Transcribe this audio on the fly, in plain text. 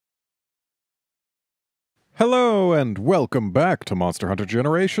Hello and welcome back to Monster Hunter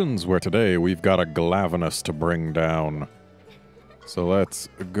Generations, where today we've got a Glavenus to bring down. So let's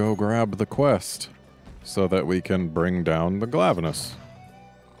go grab the quest so that we can bring down the Glavenus.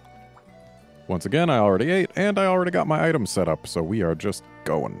 Once again, I already ate and I already got my items set up, so we are just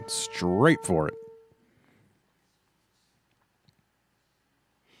going straight for it.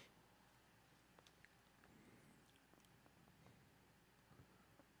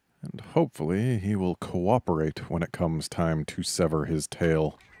 And hopefully he will cooperate when it comes time to sever his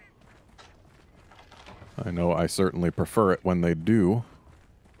tail. I know I certainly prefer it when they do.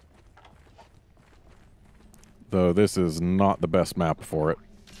 Though this is not the best map for it.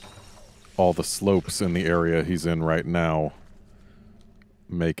 All the slopes in the area he's in right now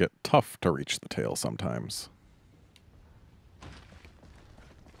make it tough to reach the tail sometimes.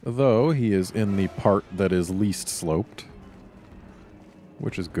 Though he is in the part that is least sloped,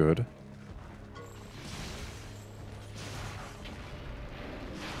 which is good.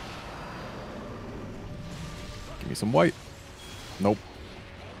 Give me some white. Nope.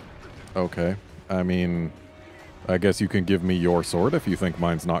 Okay. I mean, I guess you can give me your sword if you think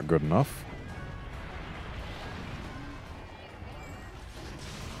mine's not good enough.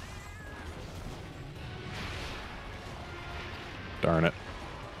 Darn it.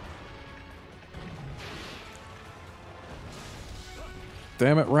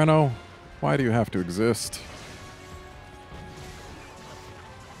 Damn it, Reno. Why do you have to exist?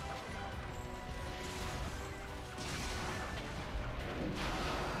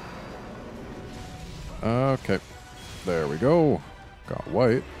 Okay. There we go. Got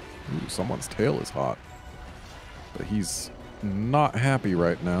white. Ooh, someone's tail is hot. But he's not happy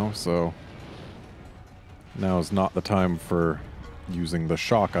right now, so now is not the time for using the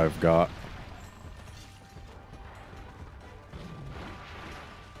shock I've got.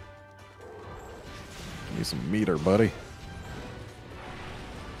 Give me some meter, buddy.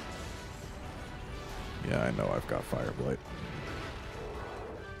 Yeah, I know I've got Fire Blight.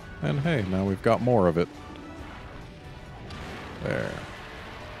 And hey, now we've got more of it. There.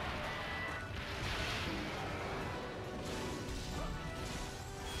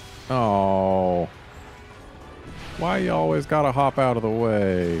 Oh. Why you always gotta hop out of the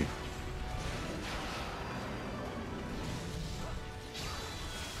way?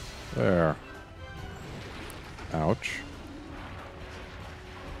 There. Ouch.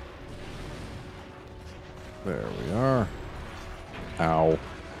 There we are. Ow.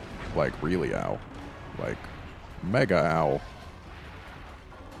 Like, really ow. Like, mega ow.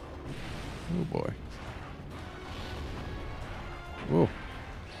 Oh boy. Whoa.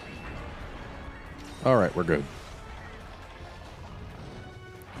 Alright, we're good.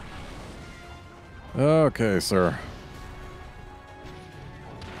 Okay, sir.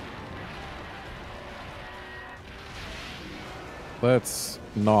 Let's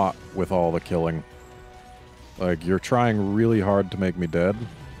not with all the killing. Like, you're trying really hard to make me dead.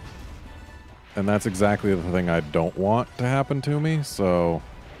 And that's exactly the thing I don't want to happen to me, so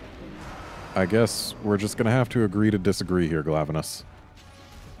I guess we're just gonna have to agree to disagree here, Glavenus.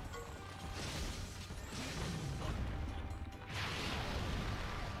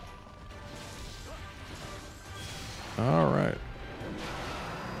 Alright.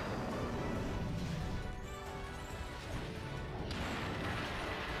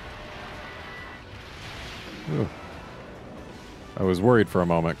 I was worried for a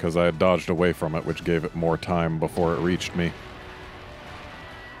moment because I had dodged away from it, which gave it more time before it reached me.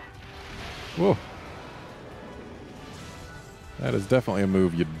 Whoa. That is definitely a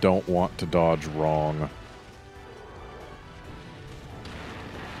move you don't want to dodge wrong.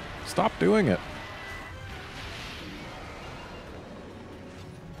 Stop doing it.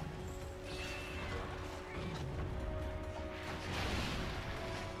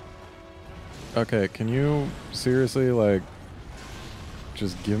 Okay, can you seriously, like,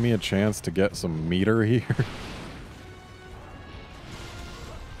 just give me a chance to get some meter here?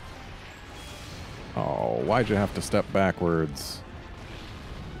 Oh, why'd you have to step backwards?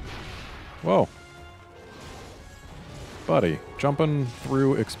 Whoa. Buddy, jumping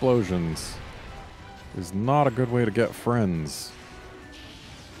through explosions is not a good way to get friends.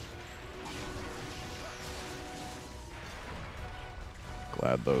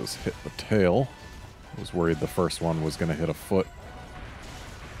 Glad those hit the tail. I was worried the first one was going to hit a foot.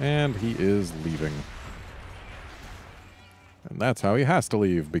 And he is leaving. And that's how he has to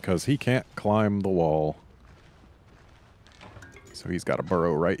leave, because he can't climb the wall. So he's got to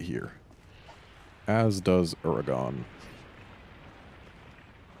burrow right here. As does Uragon.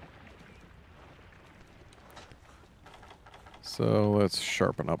 So let's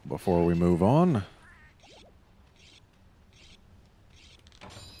sharpen up before we move on.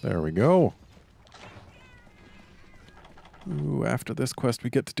 There we go. Ooh, after this quest we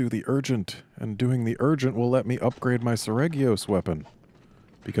get to do the urgent, and doing the urgent will let me upgrade my Seregios weapon.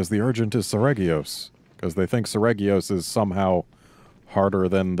 Because the urgent is Seregios. Because they think Seregios is somehow harder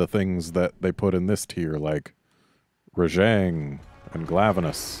than the things that they put in this tier, like Rajang and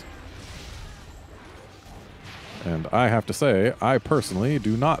Glavenus. And I have to say, I personally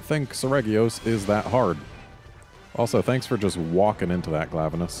do not think Seregios is that hard. Also, thanks for just walking into that,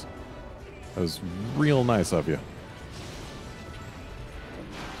 Glavenus. That was real nice of you.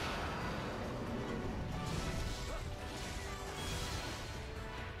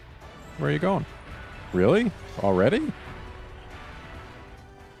 Where are you going? Really? Already?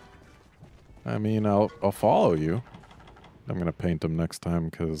 I mean, I'll follow you. I'm gonna paint him next time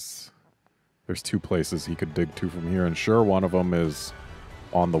because there's two places he could dig to from here, and sure, one of them is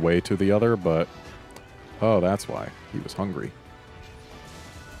on the way to the other, but oh, that's why. He was hungry.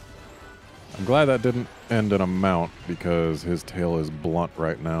 I'm glad that didn't end in a mount because his tail is blunt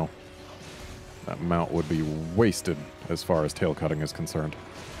right now. That mount would be wasted as far as tail cutting is concerned.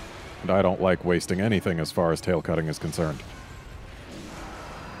 And I don't like wasting anything as far as tail cutting is concerned.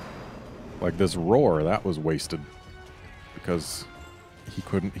 Like this roar, that was wasted. Because he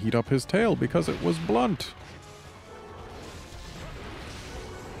couldn't heat up his tail because it was blunt.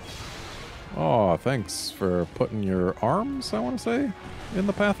 Oh, thanks for putting your arms, I want to say, in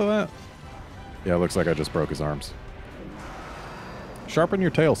the path of that. Yeah, it looks like I just broke his arms. Sharpen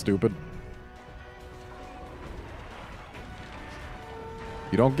your tail, stupid.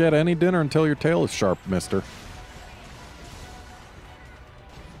 You don't get any dinner until your tail is sharp, mister.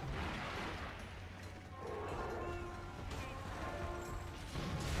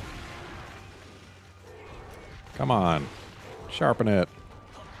 Come on. Sharpen it.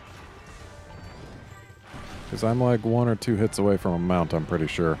 Because I'm like 1 or 2 hits away from a mount, I'm pretty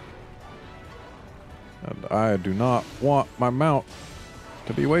sure. And I do not want my mount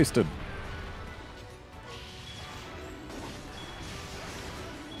to be wasted.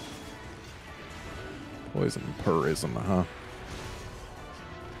 Poison purism, huh?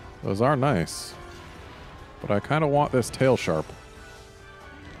 Those are nice. But I kind of want this tail sharp.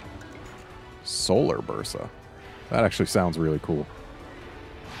 Solar Bursa. That actually sounds really cool.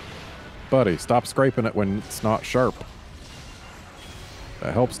 Buddy, stop scraping it when it's not sharp.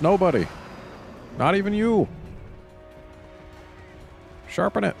 That helps nobody. Not even you.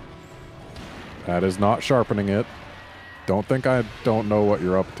 Sharpen it. That is not sharpening it. Don't think I don't know what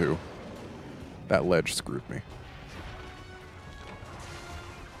you're up to. That ledge screwed me.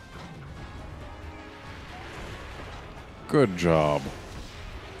 Good job.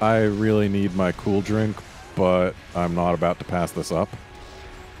 I really need my cool drink, but I'm not about to pass this up.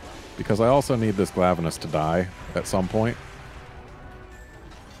 Because I also need this Glavenus to die at some point.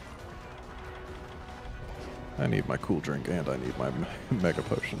 I need my cool drink and I need my mega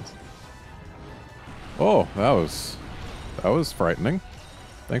potions. Oh, that was frightening.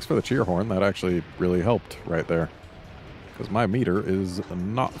 Thanks for the cheer horn. That actually really helped right there. Because my meter is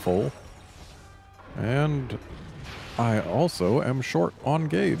not full. And I also am short on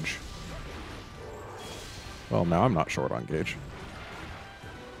gauge. Well, now I'm not short on gauge.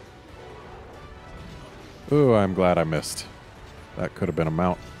 Ooh, I'm glad I missed. That could have been a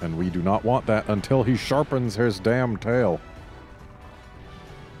mount, and we do not want that until he sharpens his damn tail.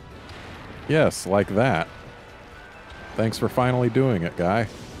 Yes, like that. Thanks for finally doing it, guy.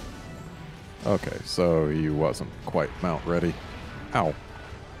 Okay, so he wasn't quite mount ready. Ow.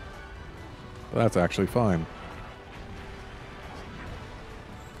 That's actually fine.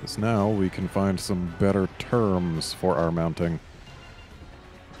 Because now we can find some better terms for our mounting.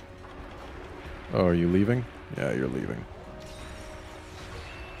 Oh, are you leaving? Yeah, you're leaving.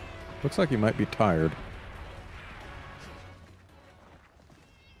 Looks like you might be tired.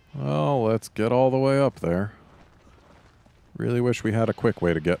 Well, let's get all the way up there. Really wish we had a quick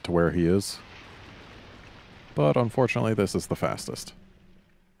way to get to where he is. But unfortunately, this is the fastest.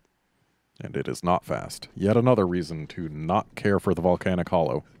 And it is not fast. Yet another reason to not care for the Volcanic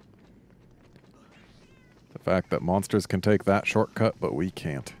Hollow. The fact that monsters can take that shortcut, but we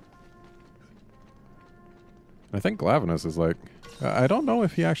can't. I think Glavenus is like... I don't know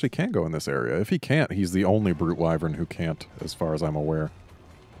if he actually can go in this area. If he can't, he's the only Brute Wyvern who can't, as far as I'm aware.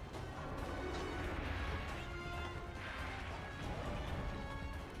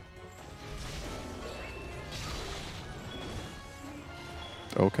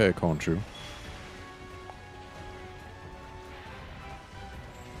 Okay, Conchu.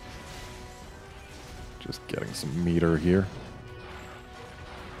 Just getting some meter here.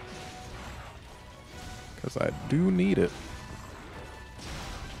 Because I do need it.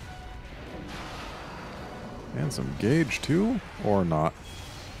 gain some gauge too, or not?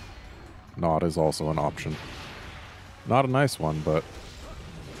 Not is also an option. Not a nice one, but...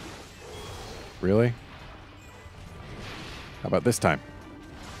 Really? How about this time?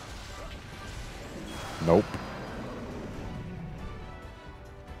 Nope.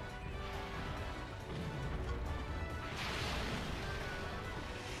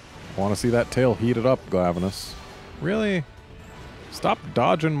 Want to see that tail heated up, Glavenus. Really? Stop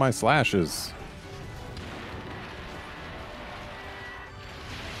dodging my slashes.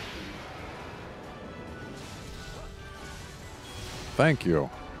 Thank you.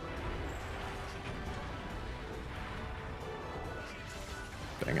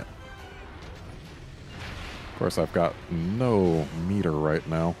 Dang it. Of course, I've got no meter right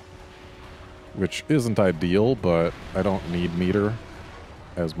now, which isn't ideal, but I don't need meter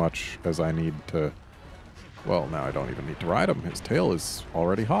as much as I need to... Well, now I don't even need to ride him. His tail is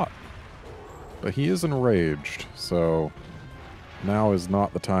already hot. But he is enraged, so now is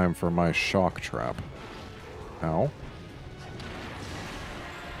not the time for my shock trap. Ow.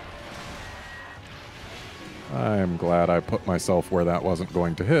 I'm glad I put myself where that wasn't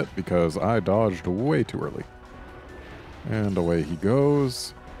going to hit, because I dodged way too early. And away he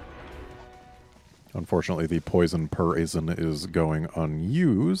goes. Unfortunately, the poison poison is going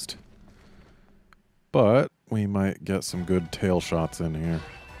unused. But we might get some good tail shots in here.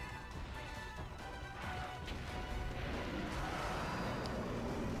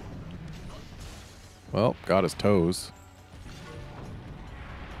 Well, got his toes.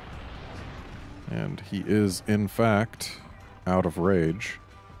 And he is, in fact, out of rage.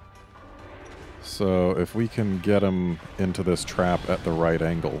 So if we can get him into this trap at the right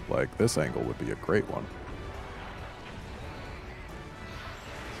angle, like this angle would be a great one.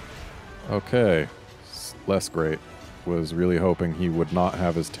 Okay, less great. Was really hoping he would not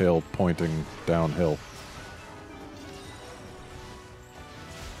have his tail pointing downhill.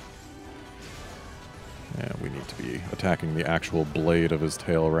 Yeah, we need to be attacking the actual blade of his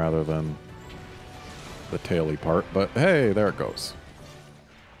tail rather than the taily part, but hey, there it goes.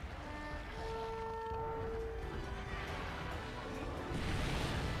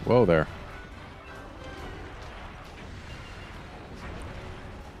 Whoa there.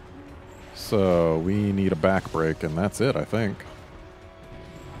 So we need a back break, and that's it, I think.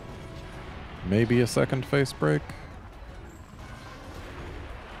 Maybe a second face break?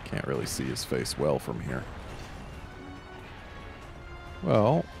 Can't really see his face well from here.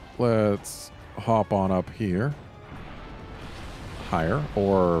 Well, let's hop on up here. Higher,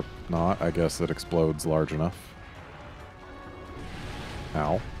 or not. I guess it explodes large enough.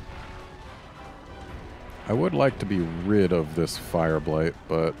 Ow. I would like to be rid of this fire blight,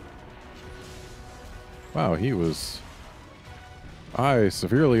 but... Wow, he was... I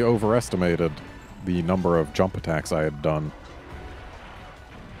severely overestimated the number of jump attacks I had done.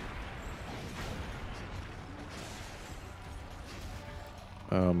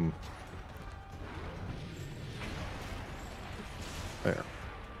 There.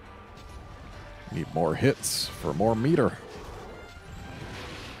 Need more hits for more meter.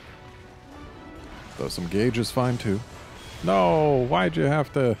 Though some gauge is fine too. No, why'd you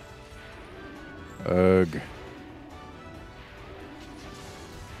have to... Ugh.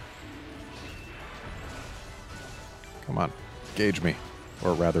 Come on, gauge me.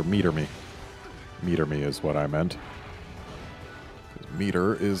 Or rather, meter me. Meter me is what I meant. Because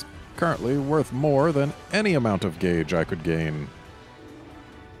meter is currently worth more than any amount of gauge I could gain.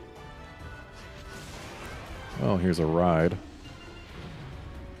 Well, here's a ride.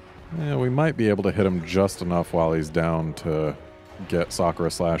 Yeah, we might be able to hit him just enough while he's down to get Sakura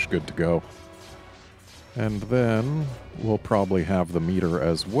Slash good to go. And then we'll probably have the meter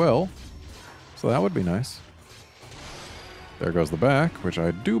as well. So that would be nice. There goes the back, which I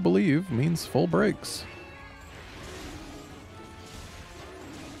do believe means full brakes.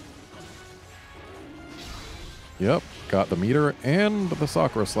 Yep, got the meter and the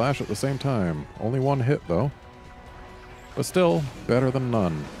Sakura Slash at the same time. Only one hit, though. But still, better than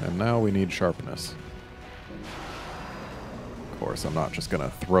none. And now we need sharpness. Of course, I'm not just going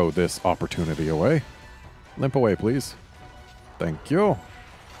to throw this opportunity away. Limp away, please. Thank you.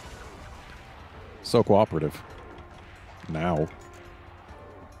 So cooperative. Now.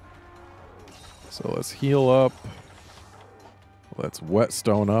 So let's heal up. Let's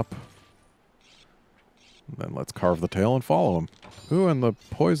whetstone up. And then let's carve the tail and follow him. Ooh, and the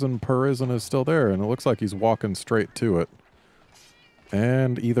poison poison is still there, and it looks like he's walking straight to it.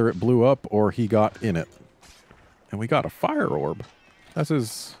 And either it blew up or he got in it. And we got a fire orb. That's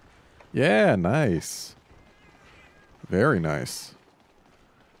his... Yeah, nice. Very nice.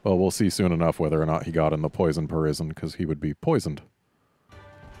 Well, we'll see soon enough whether or not he got in the poison prison, because he would be poisoned.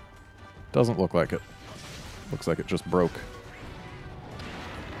 Doesn't look like it. Looks like it just broke.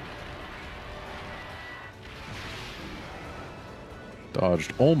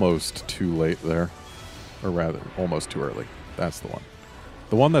 Dodged almost too late there. Or rather, almost too early. That's the one.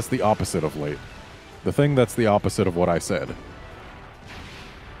 The one that's the opposite of late. The thing that's the opposite of what I said.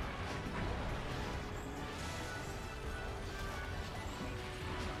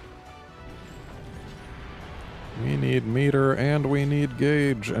 We need meter and we need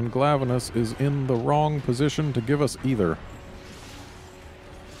gauge, and Glavenus is in the wrong position to give us either.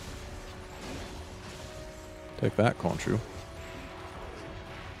 Take that, Conchu.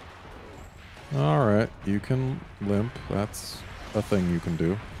 Alright, you can limp. That's a thing you can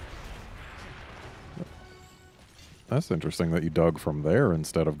do. That's interesting that you dug from there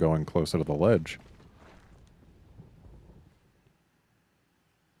instead of going closer to the ledge.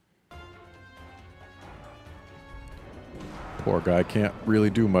 Poor guy can't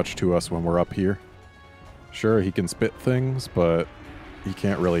really do much to us when we're up here. Sure, he can spit things, but he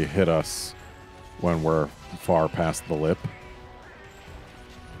can't really hit us when we're far past the lip.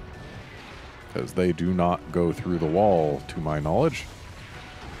 Because they do not go through the wall, to my knowledge.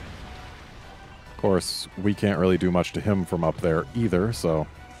 Of course, we can't really do much to him from up there either, so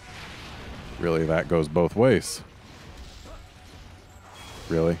really that goes both ways.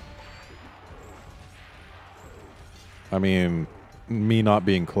 Really? I mean, me not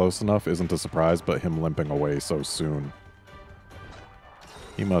being close enough isn't a surprise, but him limping away so soon.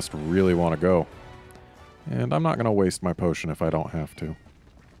 He must really want to go. And I'm not going to waste my potion if I don't have to.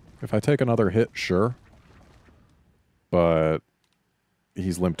 If I take another hit, sure. But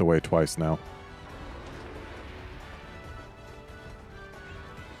he's limped away twice now.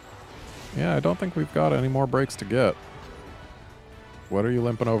 Yeah, I don't think we've got any more breaks to get. What are you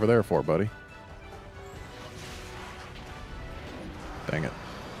limping over there for, buddy? Dang it.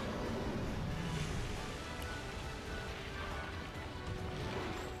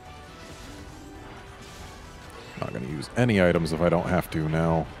 Not going to use any items if I don't have to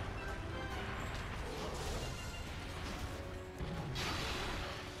now.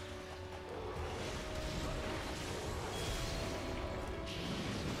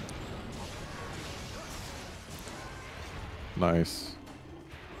 Nice.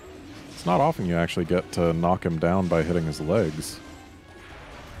 It's not often you actually get to knock him down by hitting his legs.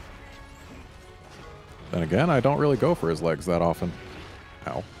 Then again, I don't really go for his legs that often.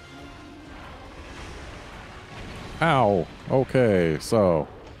 Ow. Ow! Okay, so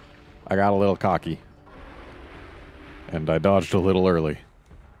I got a little cocky. And I dodged a little early.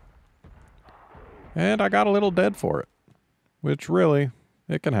 And I got a little dead for it. Which really,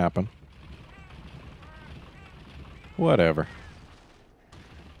 it can happen. Whatever.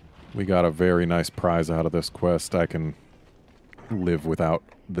 We got a very nice prize out of this quest. I can live without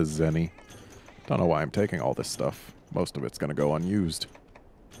the Zenny. Don't know why I'm taking all this stuff. Most of it's going to go unused.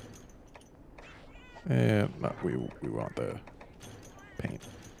 And no, we want the paint.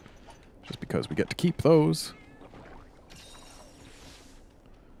 Just because we get to keep those.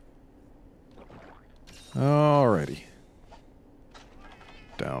 Alrighty.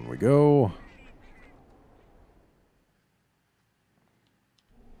 Down we go.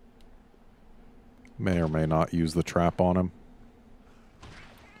 May or may not use the trap on him.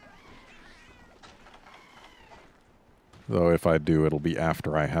 Though if I do, it'll be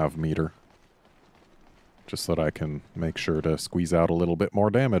after I have meter. Just so that I can make sure to squeeze out a little bit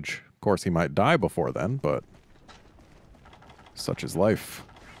more damage. Of course, he might die before then, but such is life.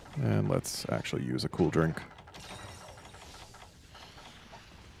 And let's actually use a cool drink.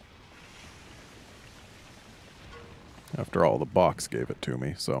 After all, the box gave it to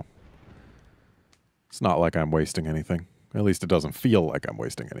me, so it's not like I'm wasting anything. At least it doesn't feel like I'm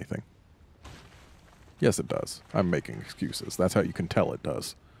wasting anything. Yes, it does. I'm making excuses. That's how you can tell it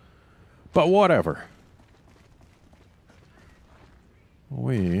does. But whatever.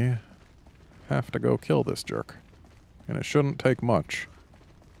 We have to go kill this jerk. And it shouldn't take much.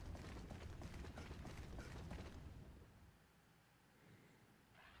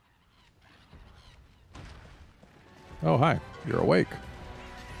 Oh, hi. You're awake.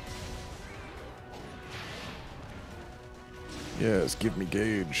 Yes, give me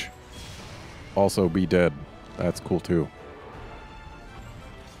gauge. Also, be dead. That's cool, too.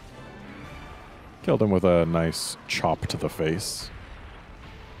 Killed him with a nice chop to the face.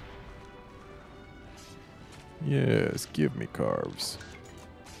 Yes, give me carbs.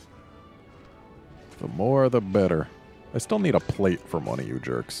 The more, the better. I still need a plate from one of you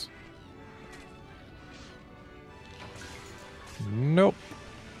jerks. Nope.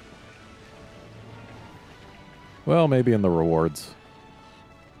 Well, maybe in the rewards.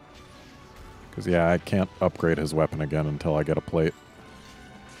 Because, yeah, I can't upgrade his weapon again until I get a plate.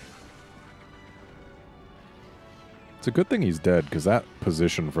 It's a good thing he's dead, because that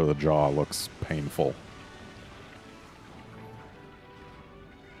position for the jaw looks painful.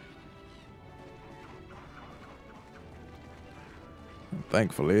 And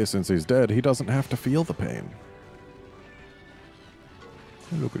thankfully, since he's dead, he doesn't have to feel the pain.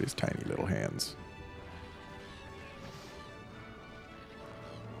 And look at his tiny little hands.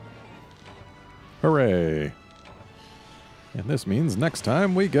 Hooray! And this means next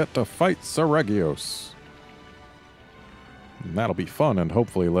time we get to fight Seregios. And that'll be fun and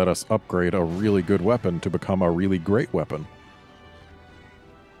hopefully let us upgrade a really good weapon to become a really great weapon.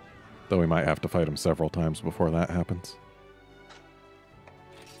 Though we might have to fight him several times before that happens.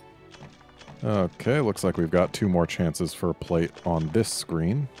 Okay, looks like we've got 2 more chances for a plate on this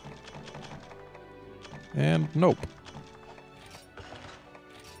screen. And nope.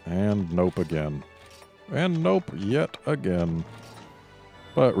 And nope again. And nope yet again.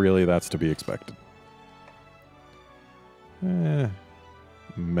 But really, that's to be expected. Meh.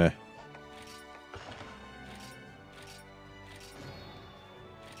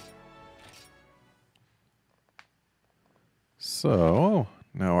 So,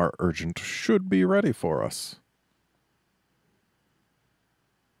 now our urgent should be ready for us.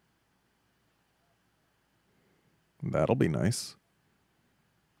 That'll be nice.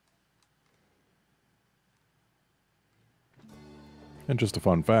 And just a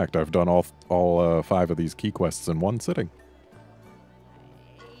fun fact, I've done all 5 of these key quests in one sitting.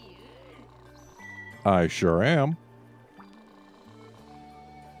 I sure am.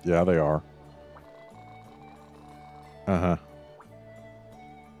 Yeah, they are. Uh-huh.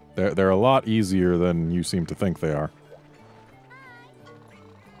 They're a lot easier than you seem to think they are.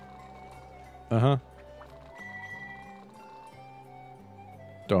 Uh-huh.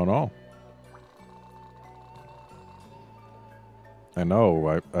 Don't know. I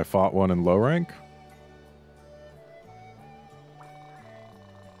know, I fought one in low rank.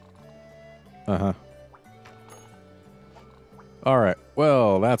 Uh-huh. Alright,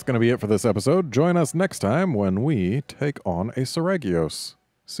 well, that's going to be it for this episode. Join us next time when we take on a Seregios.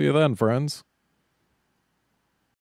 See you then, friends.